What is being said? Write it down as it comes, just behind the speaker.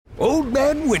Old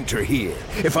Man Winter here.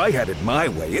 If I had it my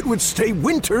way, it would stay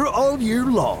winter all year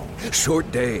long.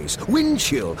 Short days, wind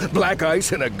chill, black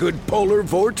ice, and a good polar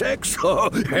vortex.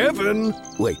 Oh, heaven!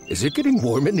 Wait, is it getting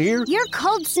warm in here? Your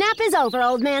cold snap is over,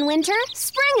 Old Man Winter.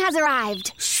 Spring has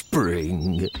arrived.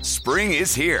 Spring. Spring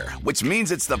is here, which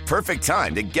means it's the perfect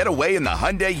time to get away in the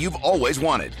Hyundai you've always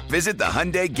wanted. Visit the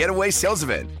Hyundai Getaway Sales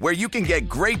Event, where you can get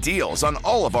great deals on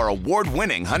all of our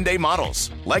award-winning Hyundai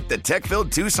models, like the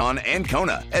tech-filled Tucson and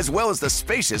Kona, as well as the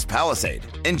spacious Palisade.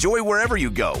 Enjoy wherever you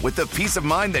go with the peace of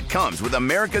mind that comes with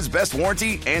America's best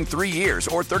warranty and 3 years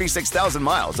or 36,000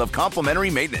 miles of complimentary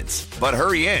maintenance. But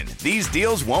hurry in, these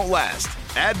deals won't last.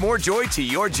 Add more joy to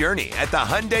your journey at the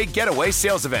Hyundai Getaway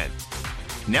Sales Event.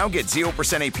 Now get 0%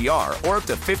 APR or up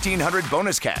to $1,500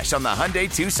 bonus cash on the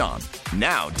Hyundai Tucson.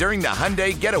 Now, during the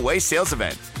Hyundai Getaway Sales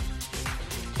Event.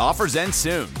 Offers end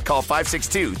soon. Call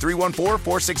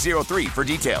 562-314-4603 for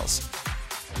details.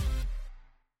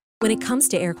 When it comes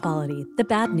to air quality, the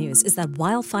bad news is that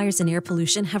wildfires and air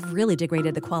pollution have really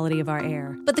degraded the quality of our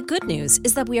air. But the good news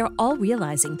is that we are all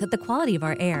realizing that the quality of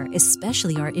our air,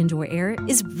 especially our indoor air,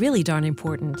 is really darn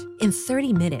important. In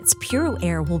 30 minutes, Puro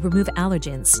Air will remove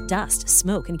allergens, dust,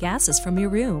 smoke, and gases from your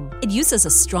room. It uses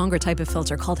a stronger type of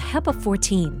filter called HEPA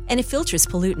 14, and it filters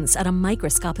pollutants at a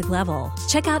microscopic level.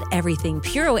 Check out everything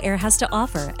Puro Air has to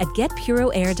offer at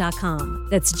getpuroair.com.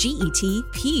 That's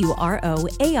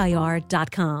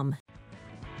GETPUROAIR.com.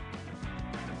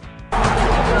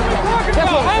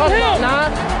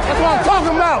 That's what I'm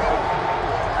talking about.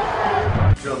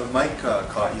 Joe, the mic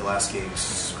caught you last game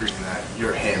screaming that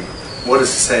you're him. What is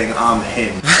it saying, I'm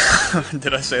him?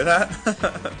 Did I say that?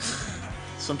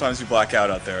 Sometimes you black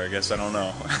out there, I guess. I don't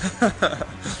know.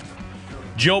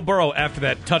 Joe Burrow, after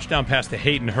that touchdown pass to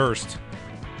Hayden Hurst,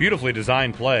 beautifully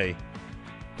designed play,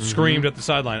 screamed at the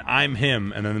sideline, I'm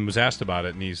him, and then was asked about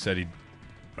it, and he said,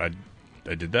 I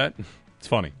did that? It's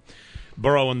funny.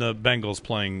 Burrow and the Bengals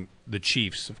playing the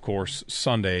Chiefs, of course,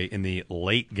 Sunday in the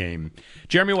late game.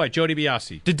 Jeremy White, Joe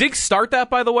DiBiase. Did Diggs start that,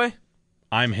 by the way?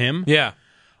 I'm him? Yeah.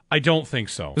 I don't think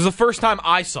so. It was the first time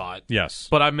I saw it. Yes.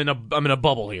 But I'm in a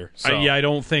bubble here. So. I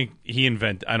don't think he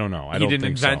invented. I don't know. He didn't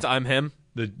invent I'm him?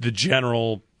 The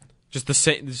general. Just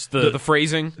the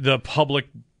phrasing? The public.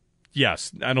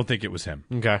 Yes. I don't think it was him.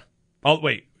 Okay. Oh,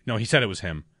 wait. No, he said it was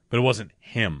him, but it wasn't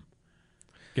him.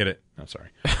 Get it? No, sorry.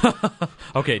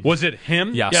 Okay. Was it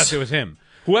him? Yes. Yes, it was him.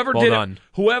 Whoever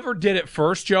did it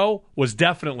first, Joe, was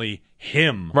definitely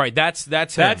him. Right, that's him.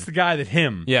 That's the guy that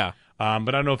him. Yeah. But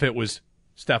I don't know if it was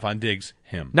Stefon Diggs,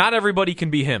 him. Not everybody can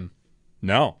be him.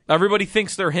 No. Everybody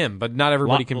thinks they're him, but not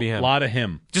everybody can be him. A lot of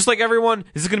him. Just like everyone,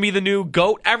 this is going to be the new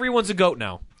GOAT. Everyone's a GOAT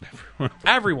now.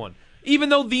 Everyone. Even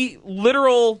though the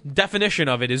literal definition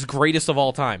of it is greatest of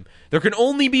all time. There can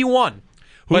only be one.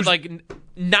 But like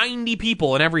 90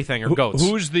 people and everything are GOATs.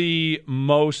 Who's the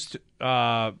most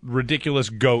ridiculous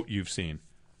GOAT you've seen?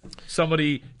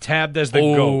 Somebody tabbed as the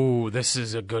GOAT. Oh, this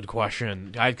is a good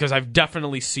question. Because I've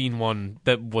definitely seen one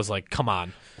that was like, come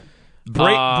on.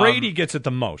 Brady gets it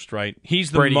the most, right?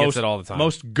 He's the Brady gets it all the time.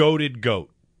 most goated GOAT.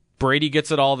 Brady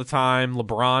gets it all the time.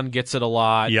 LeBron gets it a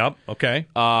lot. Yep, okay.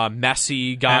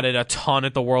 Messi got it a ton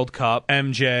at the World Cup.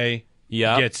 MJ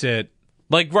gets it.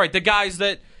 Like, right, the guys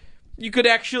that you could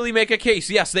actually make a case.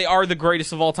 Yes, they are the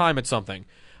greatest of all time at something.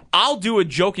 I'll do it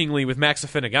jokingly with Max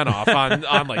Afinogenov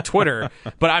on like Twitter,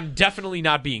 but I'm definitely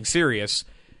not being serious.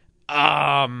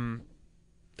 I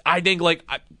think like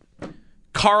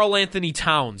Karl Anthony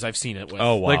Towns, I've seen it with.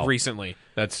 Oh, wow. Like recently.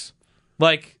 That's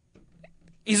like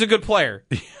he's a good player,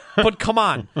 but come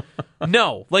on,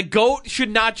 no. Like GOAT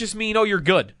should not just mean you're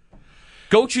good.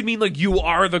 GOAT should mean like you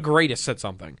are the greatest at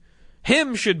something.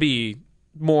 Him should be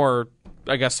more,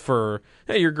 I guess, for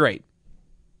hey, you're great.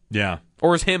 Yeah.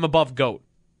 Or is him above GOAT?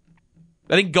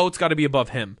 I think GOAT's got to be above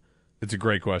him. It's a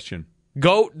great question.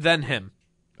 GOAT, then him.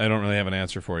 I don't really have an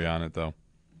answer for you on it, though.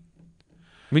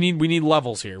 We need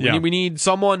levels here. Yeah. We need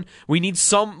someone. We need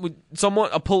someone.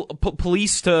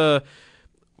 Police to.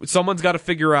 Someone's got to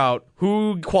figure out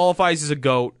who qualifies as a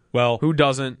GOAT. Well, who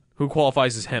doesn't? Who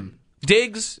qualifies as him?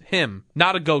 Diggs, him.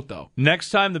 Not a GOAT though.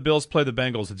 Next time the Bills play the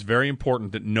Bengals, it's very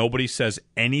important that nobody says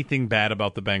anything bad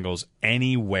about the Bengals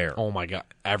anywhere. Oh my God!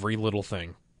 Every little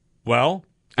thing. Well,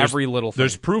 every little thing.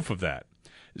 There's proof of that.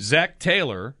 Zach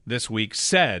Taylor this week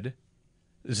said,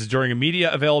 this is during a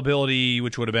media availability,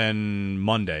 which would have been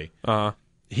Monday.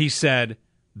 He said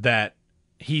that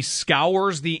he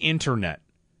scours the internet,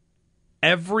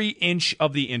 every inch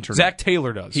of the internet. Zach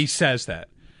Taylor does. He says that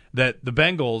the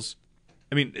Bengals,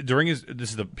 I mean,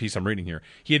 this is the piece I'm reading here.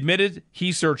 He admitted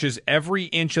he searches every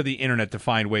inch of the internet to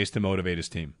find ways to motivate his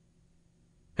team.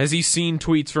 Has he seen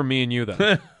tweets from me and you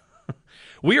then?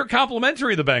 We are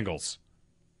complimentary of the Bengals.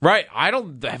 Right. I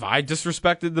don't think I've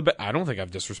disrespected the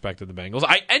Bengals.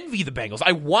 I envy the Bengals.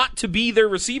 I want to be their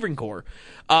receiving core.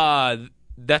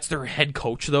 That's their head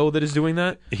coach, though, that is doing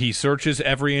that. He searches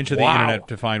every inch of the internet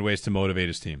to find ways to motivate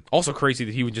his team. Also crazy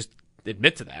that he would just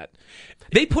admit to that.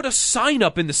 They put a sign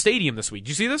up in the stadium this week. Do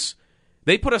you see this?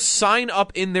 They put a sign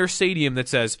up in their stadium that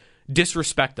says,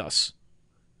 disrespect us.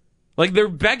 Like, they're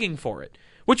begging for it.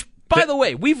 Which, by the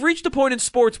way, we've reached a point in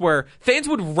sports where fans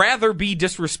would rather be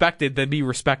disrespected than be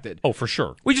respected. Oh, for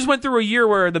sure. We just went through a year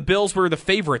where the Bills were the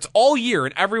favorites all year,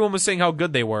 and everyone was saying how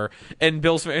good they were, and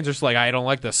Bills fans are just like, I don't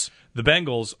like this. The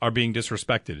Bengals are being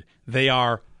disrespected. They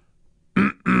are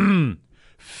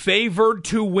favored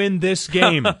to win this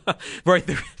game. Right.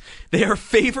 They are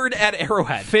favored at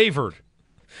Arrowhead. Favored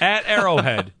at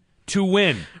Arrowhead to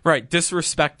win. Right.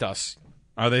 Disrespect us.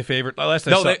 Are they favored?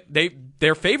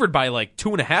 They're favored by like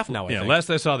 2.5 now, I think. Last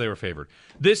I saw, they were favored.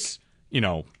 This,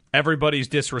 everybody's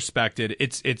disrespected.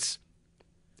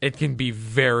 It can be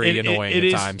very annoying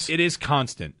at times. It is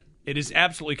constant. It is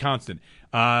absolutely constant.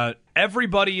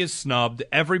 Everybody is snubbed.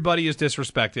 Everybody is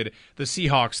disrespected. The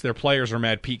Seahawks, their players are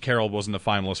mad Pete Carroll wasn't the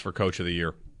finalist for Coach of the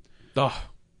Year. Oh.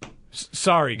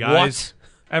 Sorry, guys.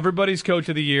 What? Everybody's Coach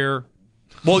of the Year.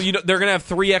 Well, they're going to have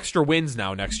 3 extra wins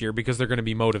now next year because they're going to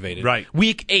be motivated. Right.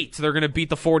 Week 8, they're going to beat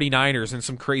the 49ers and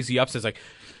some crazy upsets. Like,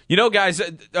 guys,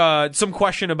 some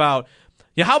question about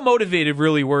how motivated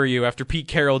really were you after Pete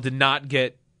Carroll did not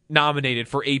get nominated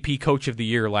for AP Coach of the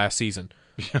Year last season?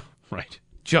 Yeah, right.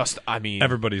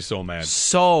 Everybody's so mad.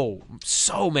 So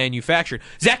manufactured.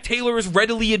 Zach Taylor is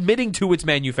readily admitting to it's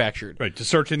manufactured. Right, to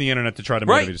search in the internet to try to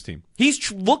motivate his team.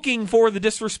 He's looking for the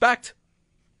disrespect.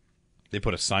 They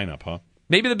put a sign up, huh?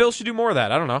 Maybe the Bills should do more of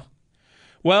that. I don't know.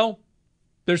 Well,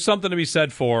 there's something to be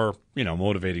said for,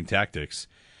 motivating tactics.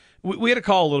 We had a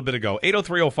call a little bit ago,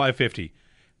 803-0550.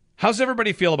 How's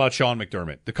everybody feel about Sean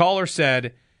McDermott? The caller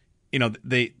said,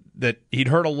 that he'd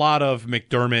heard a lot of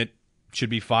McDermott should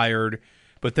be fired,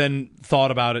 but then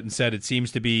thought about it and said it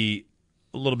seems to be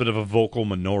a little bit of a vocal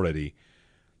minority.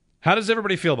 How does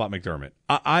everybody feel about McDermott?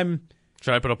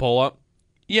 Should I put a poll up?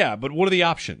 Yeah, but what are the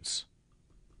options?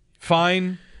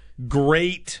 Fine.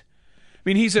 Great. I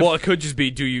mean, it could just be,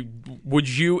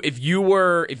 if you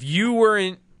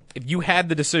had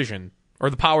the decision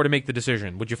or the power to make the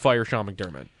decision, would you fire Sean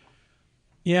McDermott?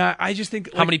 Yeah, I just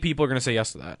think... How many people are going to say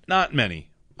yes to that? Not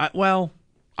many. I don't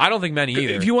think many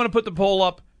either. If you want to put the poll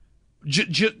up,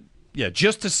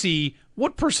 just to see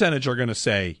what percentage are going to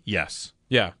say yes.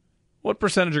 Yeah. What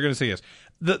percentage are going to say yes?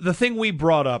 The thing we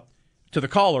brought up to the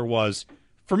caller was,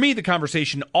 for me, the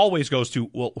conversation always goes to,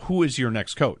 well, who is your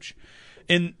next coach?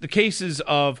 In the cases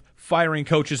of firing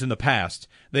coaches in the past,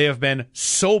 they have been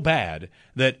so bad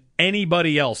that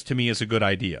anybody else, to me, is a good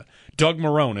idea. Doug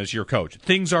Marrone as your coach.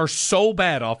 Things are so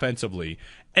bad offensively,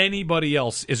 anybody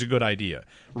else is a good idea.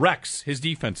 Rex, his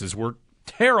defenses were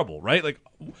terrible, right? Like,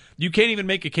 you can't even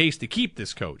make a case to keep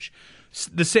this coach.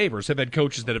 The Sabres have had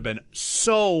coaches that have been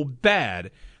so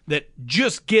bad that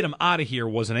just get him out of here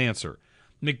was an answer.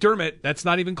 McDermott, that's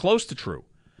not even close to true.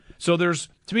 So there's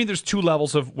 2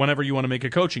 levels of whenever you want to make a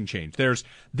coaching change. There's,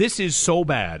 this is so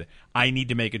bad, I need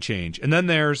to make a change. And then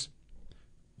there's,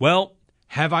 well,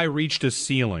 have I reached a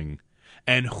ceiling?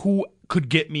 And who could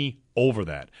get me over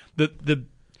that? The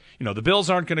Bills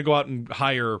aren't going to go out and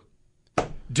hire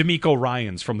DeMeco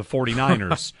Ryans from the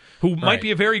 49ers, who might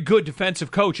be a very good defensive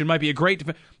coach and might be a great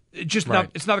it's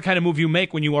not the kind of move you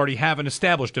make when you already have an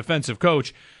established defensive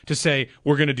coach to say,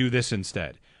 we're going to do this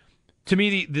instead. To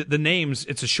me, the names,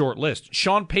 it's a short list.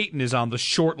 Sean Payton is on the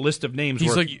short list of names.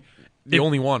 He's the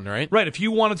only one, right? Right. If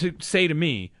you wanted to say to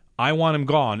me, I want him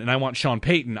gone and I want Sean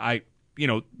Payton, I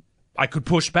could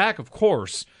push back, of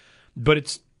course, but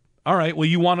it's, all right, well,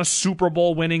 you want a Super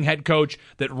Bowl winning head coach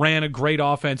that ran a great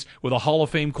offense with a Hall of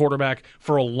Fame quarterback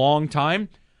for a long time?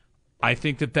 I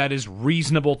think that is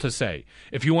reasonable to say.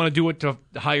 If you want to do it to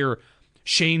hire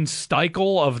Shane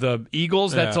Steichen of the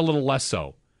Eagles, that's a little less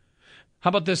so. How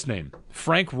about this name?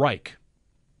 Frank Reich.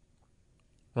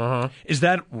 Uh-huh. Is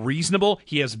that reasonable?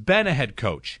 He has been a head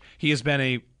coach. He has been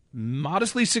a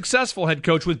modestly successful head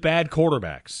coach with bad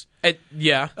quarterbacks. A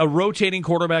rotating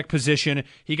quarterback position.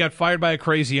 He got fired by a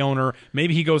crazy owner.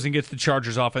 Maybe he goes and gets the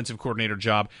Chargers offensive coordinator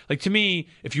job. Like, to me,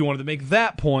 if you wanted to make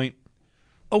that point,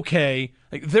 okay,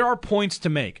 like, there are points to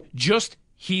make. Just,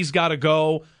 he's got to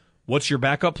go. What's your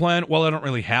backup plan? Well, I don't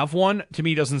really have one. To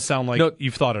me, doesn't sound like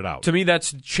you've thought it out. To me,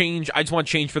 that's change. I just want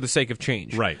change for the sake of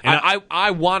change. Right. And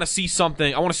I want to see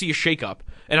something. I want to see a shakeup,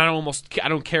 and I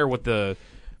don't care what the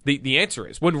answer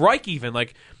is. When Reich even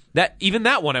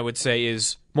that one I would say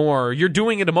is more, you're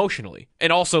doing it emotionally,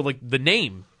 and also like the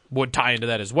name would tie into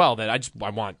that as well. That I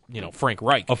want Frank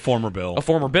Reich, a former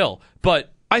Bill,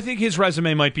 but I think his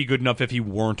resume might be good enough if he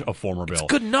weren't a former Bill.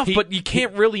 It's good enough, but you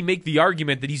can't really make the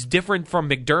argument that he's different from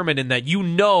McDermott in that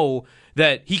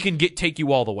that he can take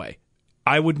you all the way.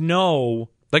 I would know.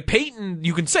 Like Peyton,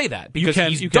 you can say that because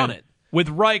he's done it. With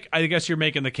Reich, I guess you're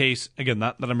making the case, again,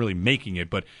 not that I'm really making it,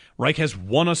 but Reich has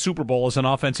won a Super Bowl as an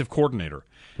offensive coordinator.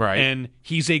 Right. And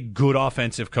he's a good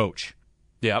offensive coach.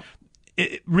 Yep.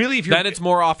 Really, if you're... Then it's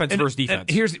more offense versus defense.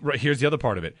 And here's the other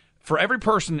part of it. For every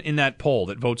person in that poll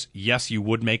that votes, yes, you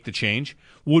would make the change,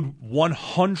 would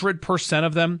 100%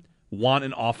 of them want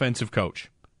an offensive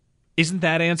coach? Isn't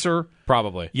that answer?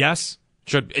 Probably. Yes?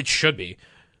 It should be.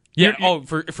 Yeah.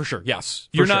 For sure. Yes.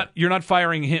 You're not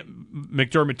firing him,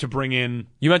 McDermott, to bring in.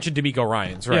 You mentioned D'Amico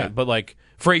Ryans, right? Yeah. But like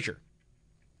Frazier,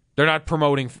 they're not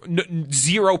promoting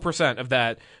 0% of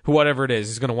that. Whatever it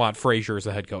is going to want Frazier as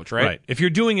the head coach, right? Right. If you're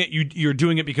doing it, you're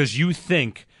doing it because you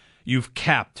think you've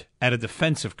capped at a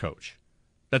defensive coach.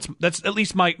 That's at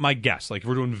least my guess. Like if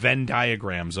we're doing Venn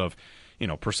diagrams of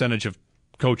percentage of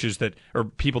coaches that or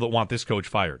people that want this coach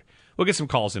fired. We'll get some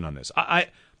calls in on this.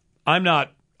 I'm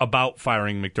not about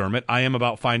firing McDermott. I am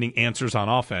about finding answers on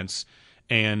offense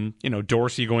and,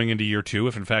 Dorsey going into year 2,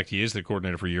 if in fact he is the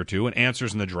coordinator for year 2, and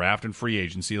answers in the draft and free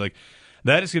agency. Like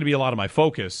that is going to be a lot of my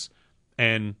focus.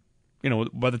 And,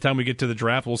 by the time we get to the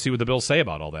draft, we'll see what the Bills say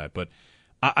about all that. But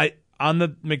I on the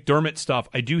McDermott stuff,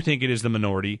 I do think it is the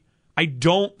minority. I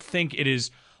don't think it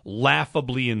is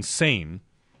laughably insane.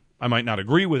 I might not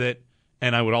agree with it.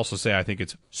 And I would also say I think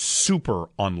it's super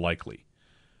unlikely.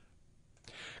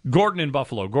 Gordon in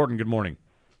Buffalo. Gordon, good morning.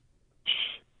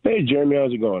 Hey, Jeremy,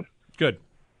 how's it going? Good.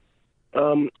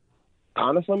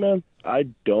 Honestly, man, I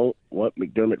don't want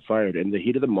McDermott fired. In the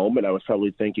heat of the moment, I was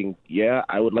probably thinking, yeah,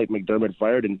 I would like McDermott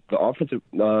fired. And the offensive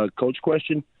coach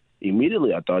question,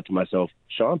 immediately I thought to myself,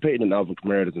 Sean Payton and Alvin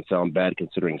Kamara doesn't sound bad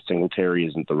considering Singletary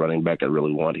isn't the running back I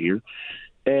really want here.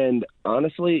 And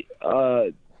honestly,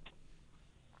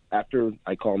 after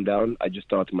I calmed down, I just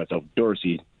thought to myself,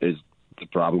 Dorsey is the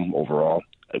problem overall.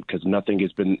 Because nothing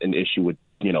has been an issue with,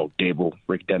 Dable.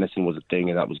 Rick Dennison was a thing,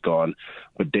 and that was gone.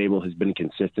 But Dable has been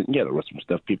consistent. Yeah, there was some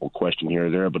stuff people question here or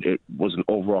there, but it was an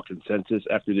overall consensus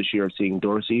after this year of seeing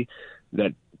Dorsey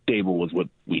that Dable was what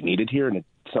we needed here, and it's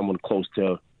someone close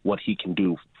to what he can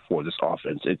do for this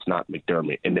offense. It's not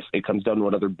McDermott. And if it comes down to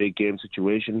another big game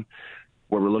situation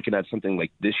where we're looking at something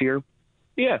like this year,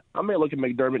 yeah, I may look at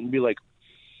McDermott and be like,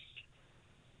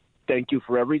 thank you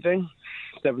for everything.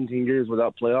 17 years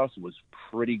without playoffs was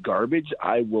pretty garbage.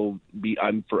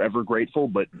 I'm forever grateful,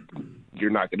 but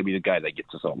you're not going to be the guy that gets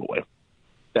us all the way.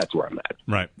 That's where I'm at.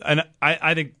 Right. And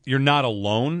I think you're not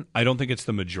alone. I don't think it's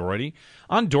the majority.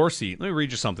 On Dorsey, let me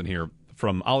read you something here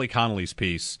from Ollie Connolly's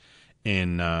piece.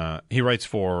 He writes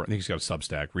for, I think he's got a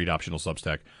Substack, Read Optional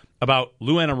Substack, about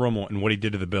Lou Anarumo and what he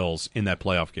did to the Bills in that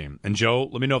playoff game. And Joe,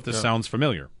 let me know if this sounds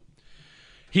familiar.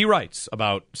 He writes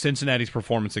about Cincinnati's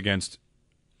performance against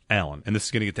Allen. And this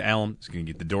is going to get to Allen. It's going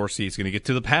to get to Dorsey. It's going to get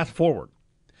to the path forward.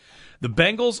 The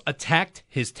Bengals attacked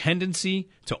his tendency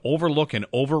to overlook and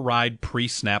override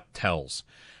pre-snap tells.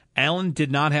 Allen did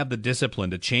not have the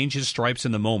discipline to change his stripes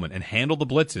in the moment and handle the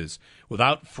blitzes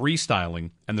without freestyling,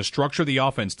 and the structure of the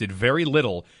offense did very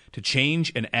little to change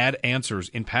and add answers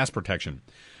in pass protection.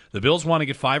 The Bills want to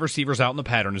get 5 receivers out in the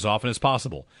pattern as often as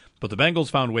possible, but the Bengals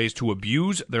found ways to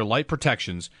abuse their light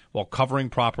protections while covering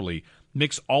properly.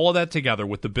 Mix all of that together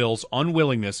with the Bills'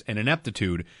 unwillingness and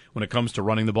ineptitude when it comes to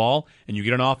running the ball, and you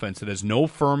get an offense that has no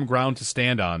firm ground to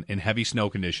stand on in heavy snow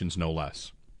conditions, no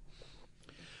less.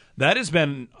 That has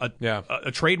been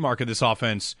a trademark of this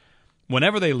offense.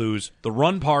 Whenever they lose, the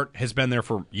run part has been there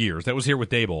for years. That was here with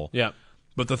Daboll. Yeah.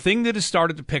 But the thing that has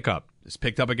started to pick up is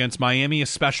picked up against Miami,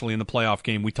 especially in the playoff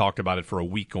game. We talked about it for a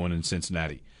week going in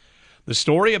Cincinnati. The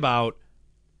story about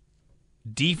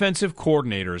defensive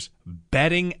coordinators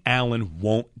betting Allen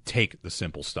won't take the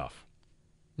simple stuff.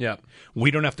 Yeah. We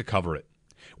don't have to cover it.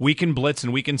 We can blitz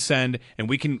and we can send and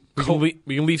we can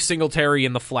leave Singletary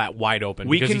in the flat wide open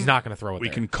because he's not going to throw it. We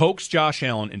there. can coax Josh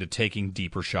Allen into taking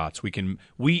deeper shots.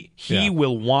 He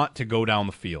will want to go down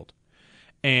the field.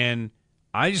 And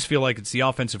I just feel like it's the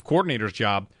offensive coordinator's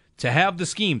job to have the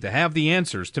scheme, to have the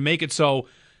answers, to make it so,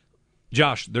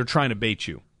 Josh, they're trying to bait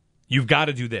you. You've got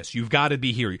to do this. You've got to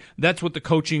be here. That's what the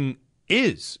coaching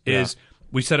is.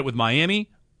 We said it with Miami,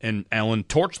 and Allen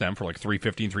torched them for like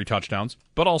 350 and 3 touchdowns,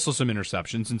 but also some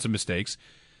interceptions and some mistakes.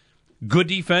 Good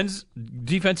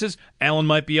defenses, Allen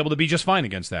might be able to be just fine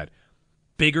against that.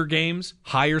 Bigger games,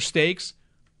 higher stakes.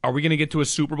 Are we going to get to a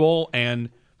Super Bowl? And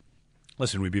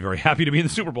listen, we'd be very happy to be in the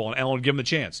Super Bowl, and Allen would give him the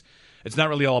chance. It's not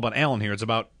really all about Allen here. It's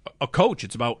about a coach.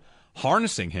 It's about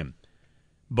harnessing him.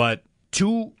 But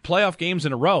 2 playoff games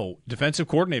in a row, defensive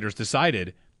coordinators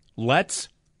decided, let's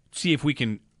see if we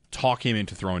can talk him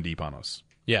into throwing deep on us.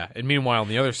 Yeah, and meanwhile, on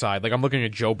the other side, like I'm looking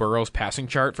at Joe Burrow's passing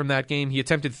chart from that game. He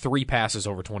attempted 3 passes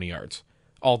over 20 yards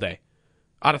all day.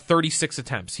 Out of 36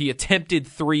 attempts, he attempted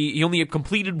 3. He only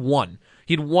completed 1.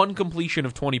 He had 1 completion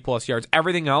of 20-plus yards.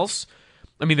 Everything else,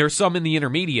 I mean, there's some in the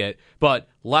intermediate, but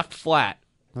left flat,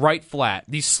 right flat,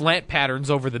 these slant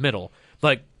patterns over the middle.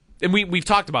 Like, and we've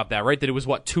talked about that, right? That it was,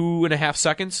 2.5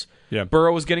 seconds? Yeah.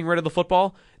 Burrow was getting rid of the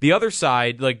football. The other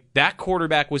side, like, that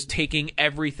quarterback was taking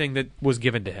everything that was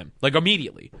given to him, like,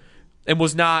 immediately, and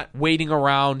was not waiting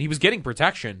around. He was getting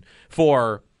protection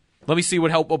for, let me see what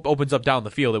help opens up down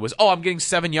the field. It was, I'm getting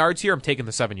 7 yards here. I'm taking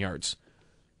the 7 yards.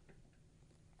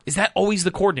 Is that always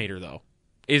the coordinator, though?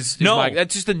 No.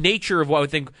 That's just the nature of what I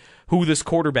think who this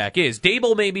quarterback is.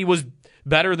 Dable maybe was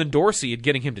better than Dorsey at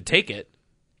getting him to take it.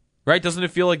 Right? Doesn't it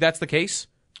feel like that's the case?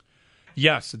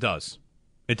 Yes, it does.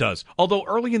 It does. Although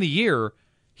early in the year,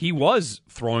 he was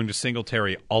throwing to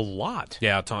Singletary a lot.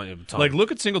 Yeah, a ton. Like,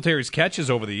 look at Singletary's catches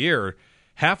over the year.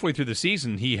 Halfway through the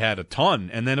season, he had a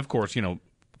ton. And then, of course,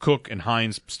 Cook and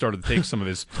Hines started to take some of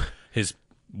his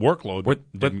workload.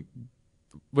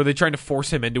 Were they trying to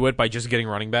force him into it by just getting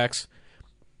running backs?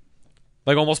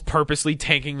 Like almost purposely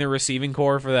tanking the receiving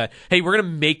core for that. Hey, we're going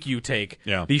to make you take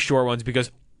these short ones because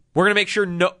we're going to make sure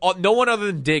no one other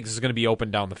than Diggs is going to be open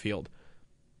down the field.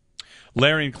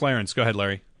 Larry and Clarence. Go ahead,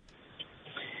 Larry.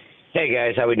 Hey,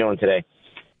 guys. How we doing today?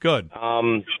 Good. I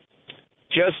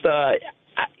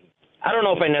don't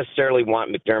know if I necessarily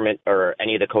want McDermott or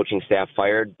any of the coaching staff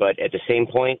fired, but at the same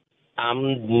point,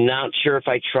 I'm not sure if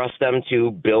I trust them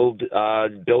to build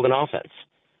an offense.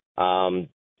 I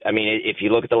mean, if you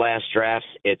look at the last drafts,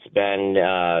 it's been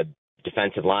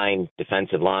defensive line,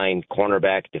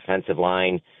 cornerback, defensive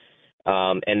line,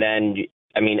 and then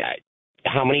I mean,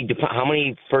 how many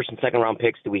first and second round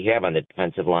picks do we have on the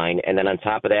defensive line? And then on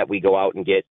top of that, we go out and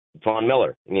get Von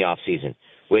Miller in the offseason,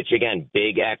 which again,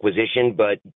 big acquisition,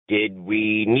 but did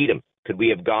we need him? Could we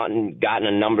have gotten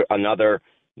another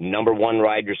number 1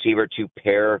 wide receiver to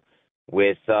pair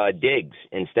with Diggs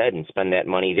instead and spend that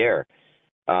money there?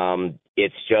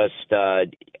 It's just I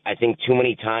think too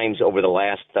many times over the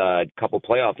last couple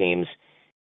playoff games,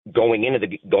 going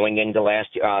into last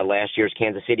year's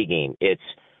Kansas City game, it's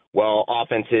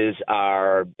offenses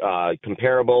are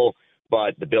comparable,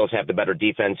 but the Bills have the better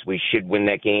defense. We should win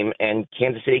that game, and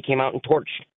Kansas City came out and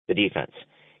torched the defense.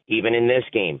 Even in this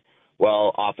game,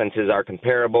 offenses are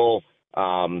comparable.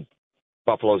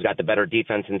 Buffalo's got the better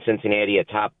defense in Cincinnati, a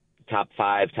top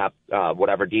 5,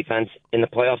 whatever defense. In the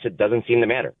playoffs, it doesn't seem to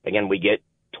matter. Again, we get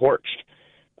torched.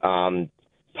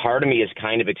 Part of me is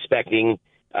kind of expecting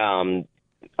Beane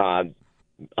and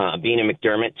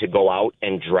McDermott to go out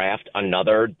and draft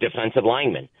another defensive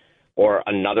lineman or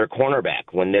another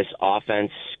cornerback when this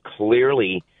offense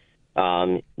clearly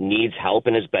needs help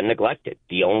and has been neglected.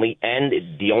 The only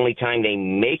time they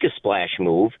make a splash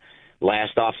move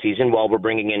last offseason, we're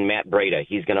bringing in Matt Breida.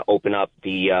 He's going to open up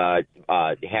the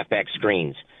halfback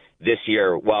screens. This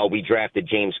year, we drafted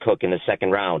James Cook in the second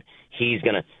round. He's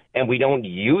going to – and we don't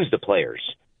use the players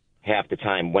half the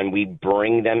time when we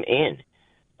bring them in.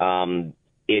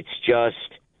 It's just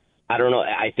 – I don't know.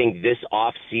 I think this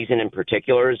offseason in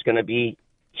particular is going to be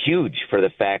huge for the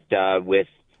fact with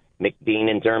McBean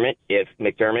and McDermott, if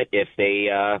they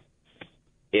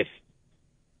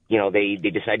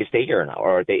decide to stay here or not,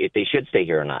 or if they should stay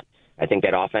here or not. I think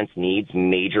that offense needs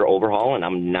major overhaul, and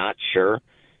I'm not sure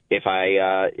if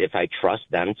I trust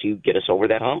them to get us over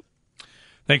that hump.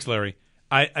 Thanks, Larry.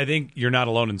 I think you're not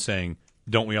alone in saying,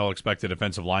 don't we all expect a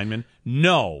defensive lineman?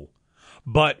 No,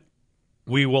 but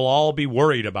we will all be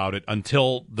worried about it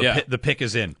until the pick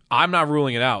is in. I'm not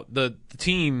ruling it out. The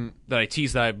team that I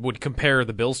tease that I would compare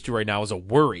the Bills to right now is a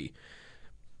worry.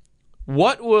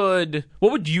 What would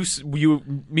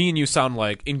me and you sound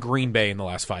like in Green Bay in the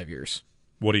last 5 years?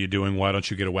 What are you doing? Why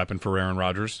don't you get a weapon for Aaron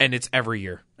Rodgers? And it's every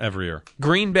year. Every year.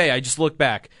 Green Bay, I just look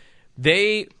back.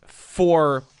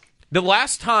 For the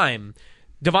last time,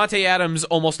 Devontae Adams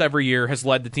almost every year has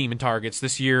led the team in targets.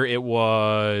 This year it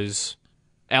was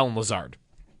Allen Lazard.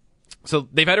 So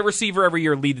they've had a receiver every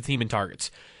year lead the team in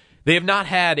targets. They have not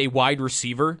had a wide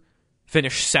receiver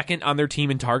finish second on their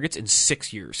team in targets in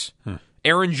 6 years.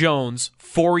 Aaron Jones,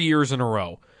 4 years in a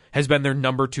row, has been their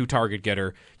number 2 target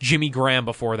getter. Jimmy Graham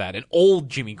before that. An old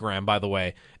Jimmy Graham, by the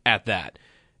way, at that.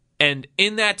 And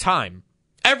in that time,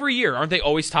 every year, aren't they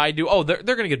always tied to, they're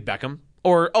going to get Beckham?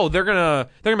 Or, they're going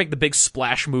to make the big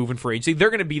splash move in free agency.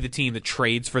 They're going to be the team that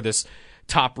trades for this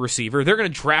top receiver. They're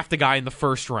going to draft a guy in the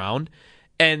first round.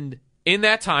 And in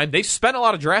that time, they've spent a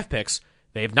lot of draft picks.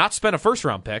 They have not spent a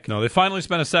first-round pick. No, they finally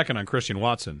spent a second on Christian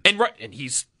Watson. And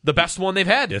he's the best one they've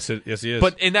had. Yes, he is.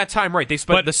 But in that time, they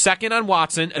spent the second on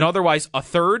Watson, and otherwise a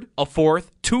third, a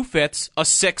fourth, 2 fifths, a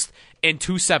sixth, and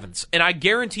 2 sevenths. And I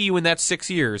guarantee you in that 6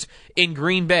 years in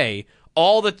Green Bay,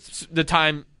 all the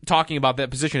time talking about that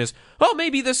position is,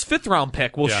 maybe this 5th-round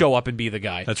pick will show up and be the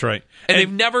guy. That's right. And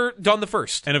they've never done the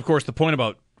first. And, of course, the point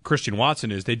about Christian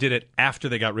Watson is they did it after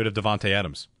they got rid of Devontae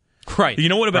Adams. Right. You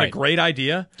know what would have been a great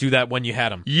idea? Do that when you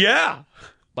had him. Yeah.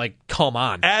 Come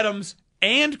on. Adams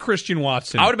and Christian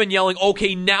Watson. I would have been yelling,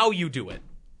 okay, now you do it.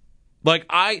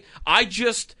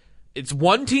 It's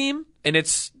one team, and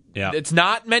it's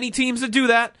not many teams that do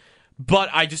that, but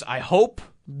I hope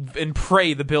and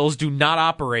pray the Bills do not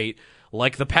operate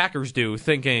like the Packers do,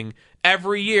 thinking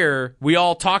every year we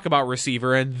all talk about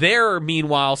receiver, and they're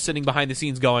meanwhile sitting behind the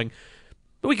scenes going,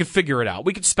 we could figure it out.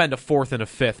 We could spend a 4th and a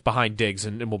 5th behind Diggs,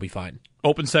 and we'll be fine.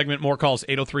 Open segment, more calls,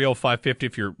 803-0550.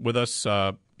 If you're with us,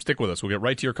 stick with us. We'll get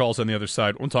right to your calls on the other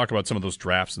side. We'll talk about some of those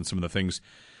drafts and some of the things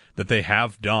that they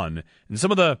have done, and some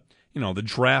of the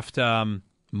draft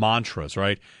mantras,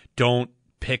 right? Don't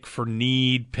pick for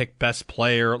need, pick best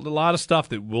player, a lot of stuff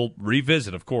that we'll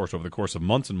revisit, of course, over the course of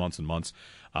months and months and months.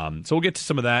 So we'll get to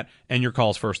some of that and your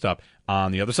calls first up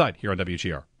on the other side here on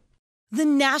WGR. The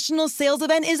national sales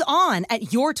event is on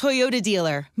at your Toyota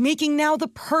dealer, making now the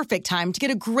perfect time to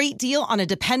get a great deal on a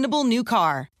dependable new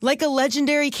car. Like a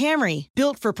legendary Camry,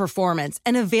 built for performance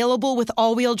and available with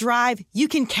all-wheel drive, you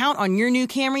can count on your new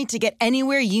Camry to get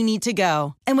anywhere you need to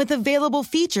go. And with available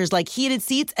features like heated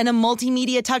seats and a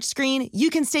multimedia touchscreen, you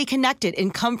can stay connected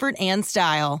in comfort and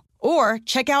style. Or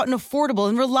check out an affordable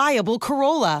and reliable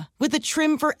Corolla with a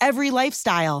trim for every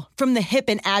lifestyle. From the hip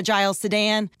and agile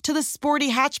sedan to the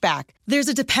sporty hatchback, there's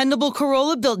a dependable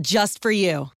Corolla built just for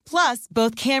you. Plus,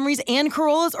 both Camrys and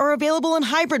Corollas are available in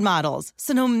hybrid models,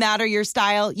 so no matter your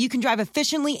style, you can drive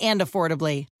efficiently and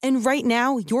affordably. And right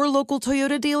now, your local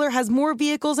Toyota dealer has more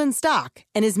vehicles in stock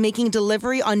and is making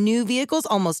delivery on new vehicles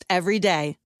almost every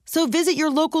day. So visit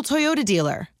your local Toyota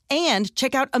dealer. And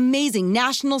check out amazing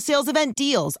national sales event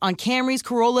deals on Camrys,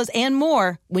 Corollas, and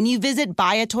more when you visit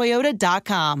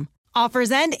buyatoyota.com.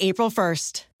 Offers end April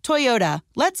 1st. Toyota,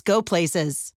 let's go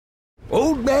places.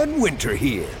 Old Man Winter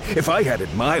here. If I had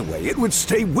it my way, it would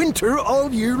stay winter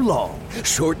all year long.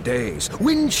 Short days,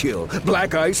 wind chill,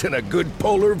 black ice, and a good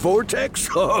polar vortex.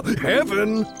 Oh,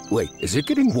 heaven. Wait, is it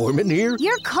getting warm in here?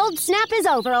 Your cold snap is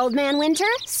over, Old Man Winter.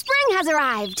 Spring has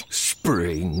arrived.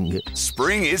 Spring.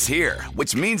 Spring is here,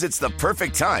 which means it's the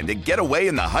perfect time to get away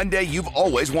in the Hyundai you've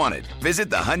always wanted.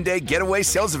 Visit the Hyundai Getaway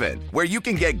Sales Event, where you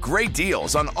can get great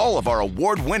deals on all of our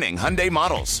award-winning Hyundai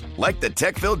models, like the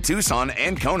tech-filled Tucson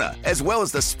and Kona, as well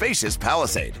as the spacious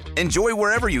Palisade. Enjoy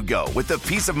wherever you go with the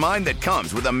peace of mind that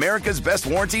comes with America's best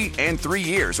warranty and 3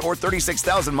 years or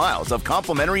 36,000 miles of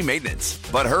complimentary maintenance.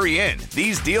 But hurry in,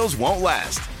 these deals won't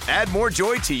last. Add more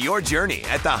joy to your journey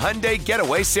at the Hyundai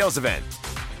Getaway Sales Event.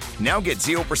 Now get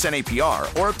 0% APR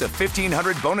or up to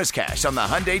 $1,500 bonus cash on the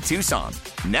Hyundai Tucson.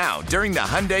 Now, during the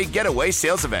Hyundai Getaway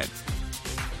Sales Event.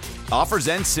 Offers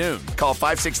end soon. Call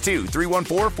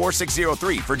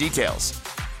 562-314-4603 for details.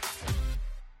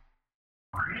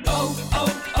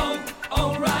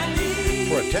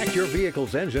 Protect your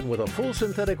vehicle's engine with a full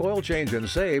synthetic oil change and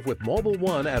save with Mobil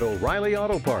 1 at O'Reilly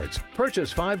Auto Parts.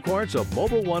 Purchase 5 quarts of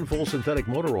Mobil 1 full synthetic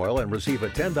motor oil and receive a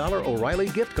 $10 O'Reilly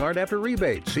gift card after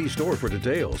rebate. See store for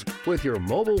details. With your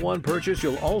Mobil 1 purchase,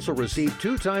 you'll also receive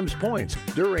 2 times points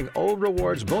during O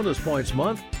Rewards Bonus Points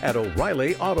Month at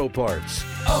O'Reilly Auto Parts.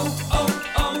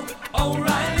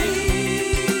 O'Reilly